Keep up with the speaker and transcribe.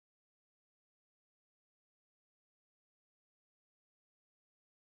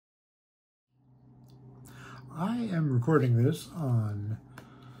I am recording this on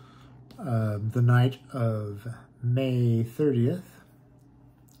the night of May 30th,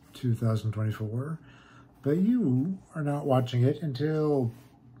 2024, but you are not watching it until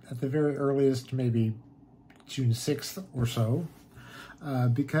at the very earliest, maybe June 6th or so,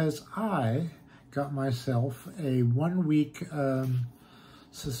 because I got myself a 1-week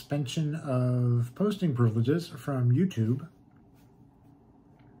suspension of posting privileges from YouTube.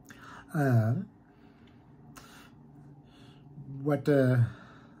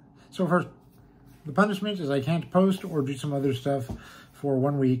 So first, the punishment is I can't post or do some other stuff for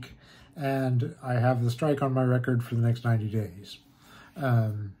 1 week, and I have the strike on my record for the next 90 days.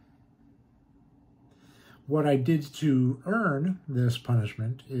 What I did to earn this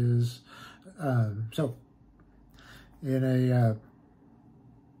punishment is, so in a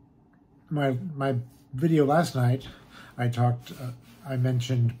my video last night, I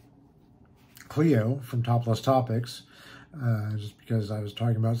mentioned Cleo from Topless Topics, just because I was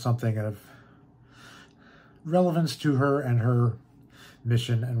talking about something of relevance to her and her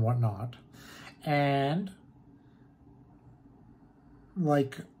mission and whatnot. And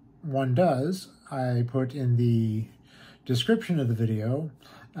like one does, I put in the description of the video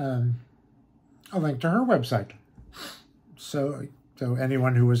a link to her website. So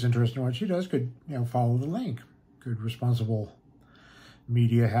anyone who was interested in what she does could, follow the link. Good, responsible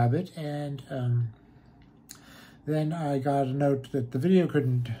media habit. And then I got a note that the video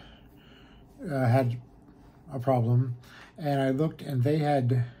had a problem, and I looked, and they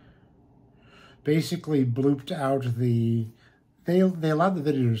had basically blooped out they allowed the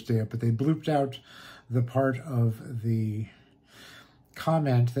video to stay up, but they blooped out the part of the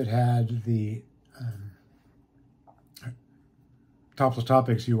comment that had the Topless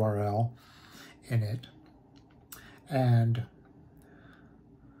Topics URL in it. And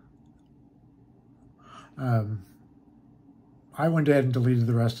I went ahead and deleted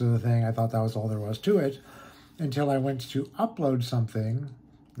the rest of the thing. I thought that was all there was to it, until I went to upload something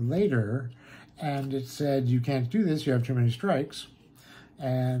later, and it said, you can't do this, you have too many strikes.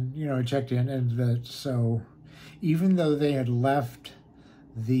 And, I checked in, and so even though they had left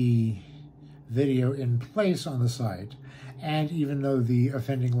the video in place on the site, and even though the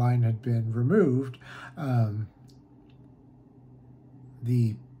offending line had been removed,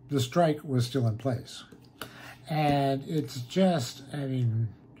 the strike was still in place. And it's just,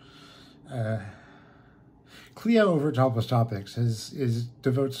 Cleo over at Topless Topics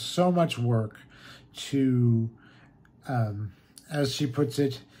devotes so much work to, as she puts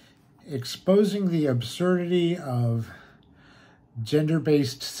it, exposing the absurdity of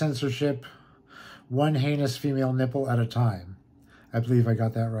gender-based censorship, one heinous female nipple at a time. I believe I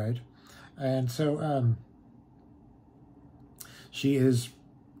got that right. And so she is,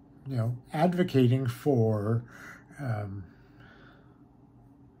 advocating for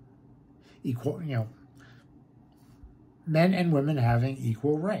equal, men and women having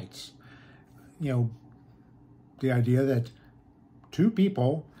equal rights. The idea that two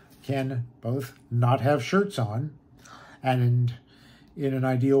people can both not have shirts on, and in an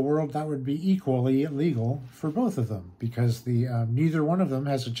ideal world that would be equally legal for both of them, because neither one of them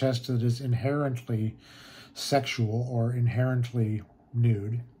has a chest that is inherently sexual or inherently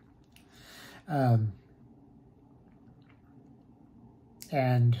nude.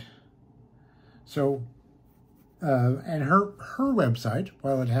 And so, and her website,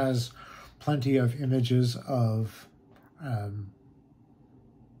 while it has plenty of images of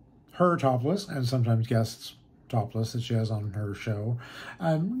her topless, and sometimes guests topless that she has on her show,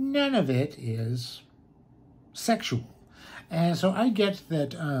 none of it is sexual. And so I get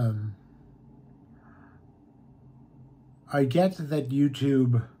that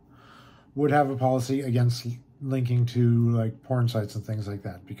YouTube would have a policy against linking to like porn sites and things like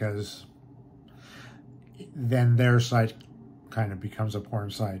that, because then their site kind of becomes a porn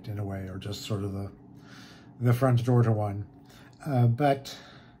site in a way, or just sort of the front door to one. But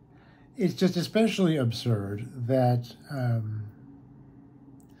it's just especially absurd that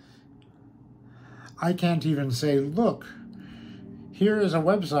I can't even say, look, here is a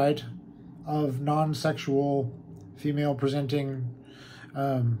website of non-sexual female presenting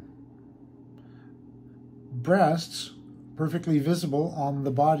breasts perfectly visible on the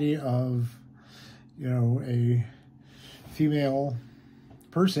body of, a female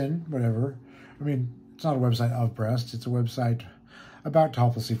person, whatever. It's not a website of breasts, it's a website about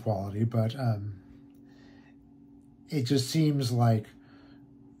topless equality, but it just seems like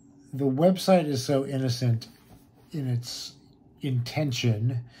the website is so innocent in its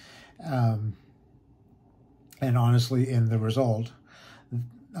intention, and honestly in the result.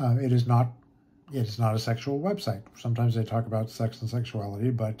 It is not it's not a sexual website. Sometimes they talk about sex and sexuality,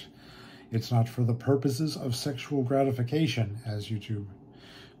 but it's not for the purposes of sexual gratification, as YouTube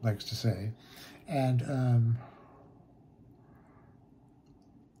likes to say. And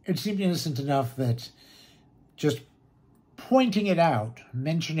it seemed innocent enough that just pointing it out,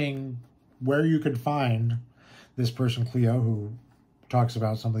 mentioning where you could find this person, Cleo, who talks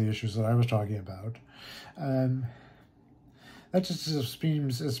about some of the issues that I was talking about, that just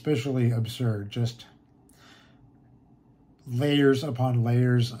seems especially absurd. Just layers upon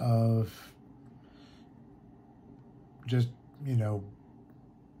layers of just, you know,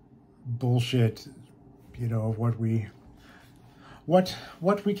 bullshit, you know, of what we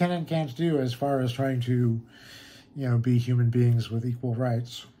can and can't do as far as trying to, you know, be human beings with equal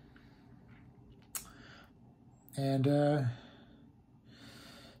rights. And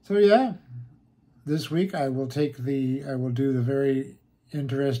so yeah, this week I will do the very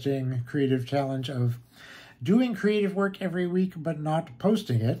interesting creative challenge of doing creative work every week, but not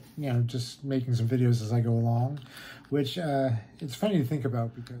posting it, you know, just making some videos as I go along, which it's funny to think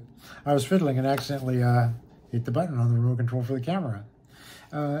about because I was fiddling and accidentally hit the button on the remote control for the camera.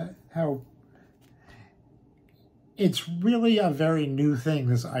 How it's really a very new thing,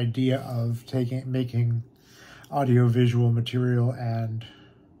 this idea of making audio-visual material and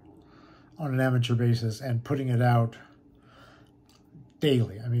on an amateur basis and putting it out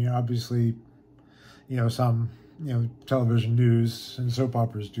daily. I mean, obviously, you know, some, you know, television news and soap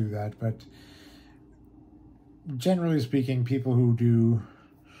operas do that, but generally speaking, people who do,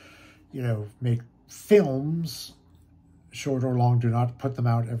 you know, make films, short or long, do not put them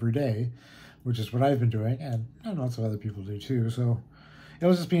out every day, which is what I've been doing, and lots of other people do too. So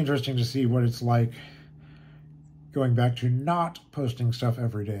it'll just be interesting to see what it's like going back to not posting stuff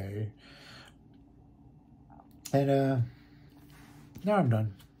every day. And now I'm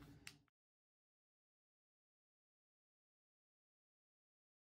done.